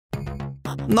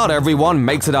Not everyone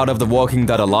makes it out of The Walking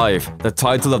Dead alive. The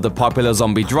title of the popular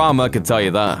zombie drama could tell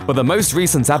you that. But the most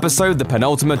recent episode, the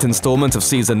penultimate installment of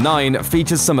Season 9,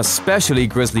 features some especially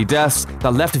grisly deaths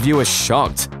that left viewers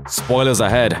shocked. Spoilers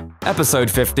ahead. Episode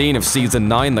 15 of Season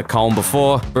 9, The Calm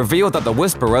Before, revealed that the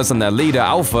Whisperers and their leader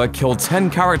Alpha killed 10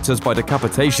 characters by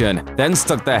decapitation, then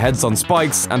stuck their heads on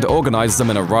spikes and organized them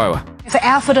in a row. If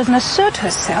Alpha doesn't assert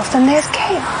herself, then there's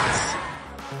chaos.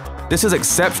 This is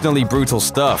exceptionally brutal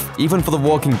stuff, even for The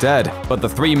Walking Dead, but the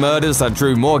three murders that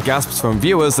drew more gasps from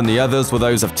viewers than the others were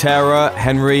those of Tara,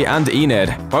 Henry, and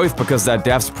Enid, both because their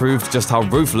deaths proved just how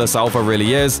ruthless Alpha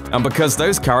really is, and because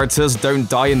those characters don't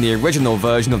die in the original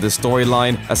version of the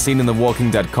storyline as seen in The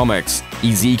Walking Dead comics.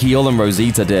 Ezekiel and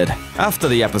Rosita did. After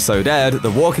the episode aired,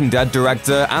 The Walking Dead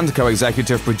director and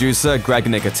co-executive producer Greg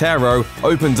Nicotero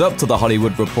opened up to The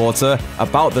Hollywood Reporter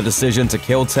about the decision to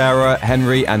kill Tara,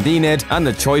 Henry, and Enid, and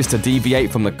the choice to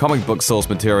deviate from the comic book source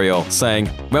material, saying,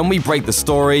 "When we break the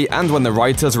story and when the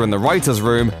writers are in the writer's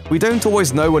room, we don't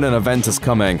always know when an event is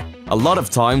coming. A lot of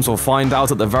times we'll find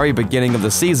out at the very beginning of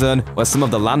the season where some of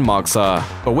the landmarks are,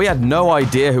 but we had no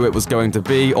idea who it was going to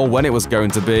be or when it was going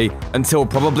to be until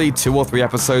probably 2 or 3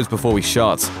 episodes before we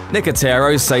shot."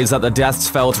 Nicotero says that the deaths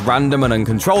felt random and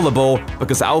uncontrollable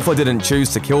because Alpha didn't choose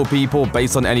to kill people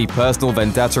based on any personal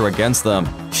vendetta against them.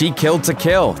 She killed to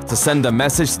kill, to send a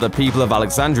message to the people of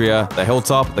Alexandria, the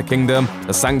Hilltop, the Kingdom,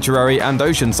 the Sanctuary, and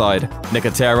Oceanside.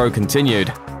 Nicotero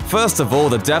continued, "First of all,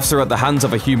 the deaths are at the hands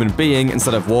of a human being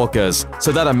instead of walkers,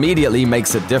 so that immediately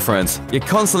makes it different. You're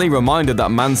constantly reminded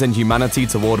that man's inhumanity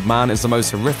toward man is the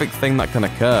most horrific thing that can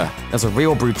occur. There's a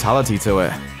real brutality to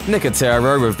it."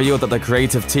 Nicotero revealed that the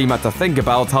creative team had to think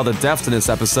about how the deaths in this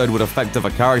episode would affect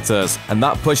other characters, and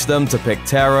that pushed them to pick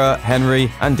Tara,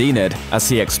 Henry, and Enid. As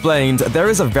he explained, there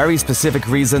is a very specific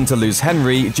reason to lose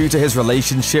Henry due to his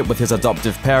relationship with his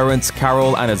adoptive parents,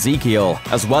 Carol and Ezekiel,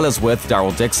 as well as with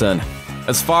Daryl Dixon.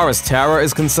 As far as Tara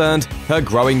is concerned, her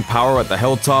growing power at the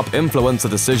Hilltop influenced the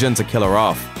decision to kill her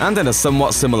off. And in a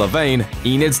somewhat similar vein,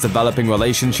 Enid's developing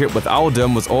relationship with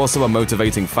Alden was also a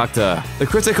motivating factor. The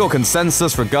critical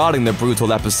consensus regarding the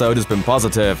brutal episode has been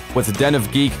positive, with Den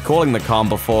of Geek calling The Calm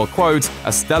Before, quote,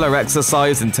 "a stellar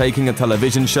exercise in taking a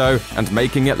television show and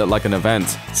making it look like an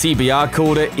event." CBR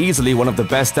called it easily one of the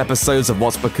best episodes of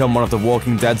what's become one of The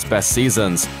Walking Dead's best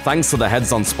seasons, thanks to the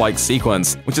heads on spikes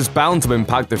sequence, which is bound to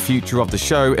impact the future of the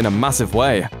show in a massive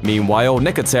way. Meanwhile,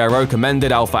 Nicotero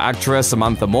commended Alpha actress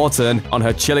Samantha Morton on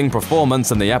her chilling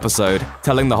performance in the episode,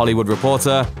 telling The Hollywood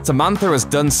Reporter, "Samantha has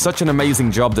done such an amazing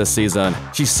job this season.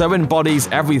 She so embodies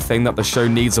everything that the show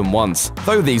needs and wants."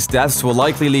 Though these deaths will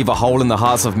likely leave a hole in the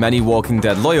hearts of many Walking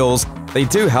Dead loyals, they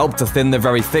do help to thin the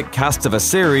very thick cast of a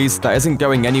series that isn't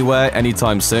going anywhere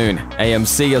anytime soon.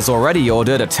 AMC has already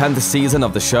ordered a 10th season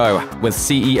of the show, with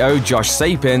CEO Josh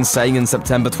Sapin saying in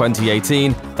September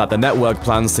 2018 that the network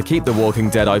plans to keep the Walking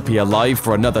Dead IP alive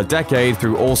for another decade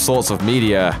through all sorts of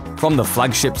media, from the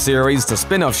flagship series to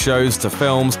spin-off shows to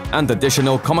films and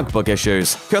additional comic book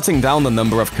issues. Cutting down the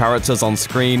number of characters on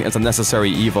screen is a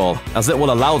necessary evil, as it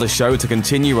will allow the show to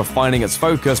continue refining its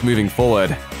focus moving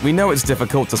forward. We know it's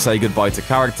difficult to say goodbye to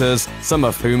characters, some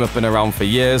of whom have been around for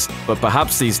years, but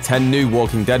perhaps these 10 new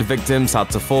Walking Dead victims had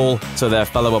to fall so their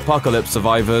fellow apocalypse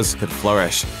survivors could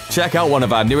flourish. Check out one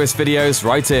of our newest videos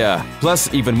right here.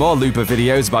 Plus, even more Looper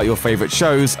videos about your favorite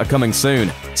shows are coming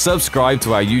soon. Subscribe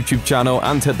to our YouTube channel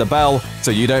and hit the bell so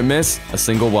you don't miss a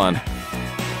single one.